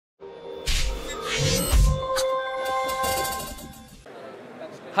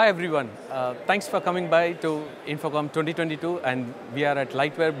Hi everyone, thanks for coming by to InfoComm 2022 and we are at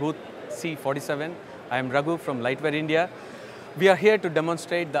Lightware booth C47. I am Raghu from Lightware India. We are here to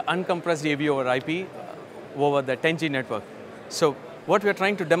demonstrate the uncompressed AV over IP over the 10G network. So what we are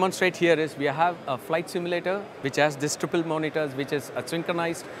trying to demonstrate here is we have a flight simulator which has this triple monitors, which is a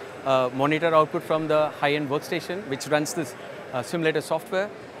synchronized monitor output from the high-end workstation which runs this simulator software,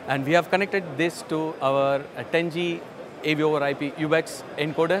 and we have connected this to our 10G AV over IP UX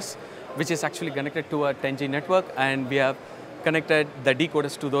encoders, which is actually connected to a 10G network, and we have connected the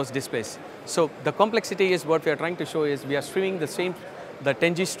decoders to those displays. So the complexity is what we are trying to show is we are streaming the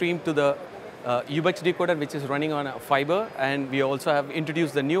 10G stream to the UX decoder, which is running on a fiber, and we also have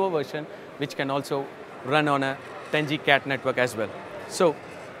introduced the newer version which can also run on a 10G CAT network as well. So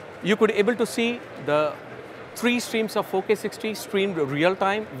you could able to see the 3 streams of 4K60 streamed real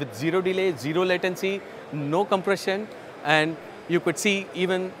time with 0 delay, 0 latency, no compression, and you could see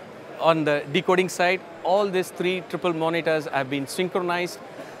even on the decoding side, all these 3 triple monitors have been synchronized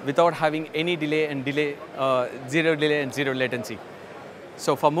without having any delay and 0 delay and 0 latency.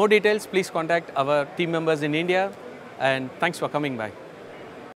 So for more details, please contact our team members in India, and thanks for coming by.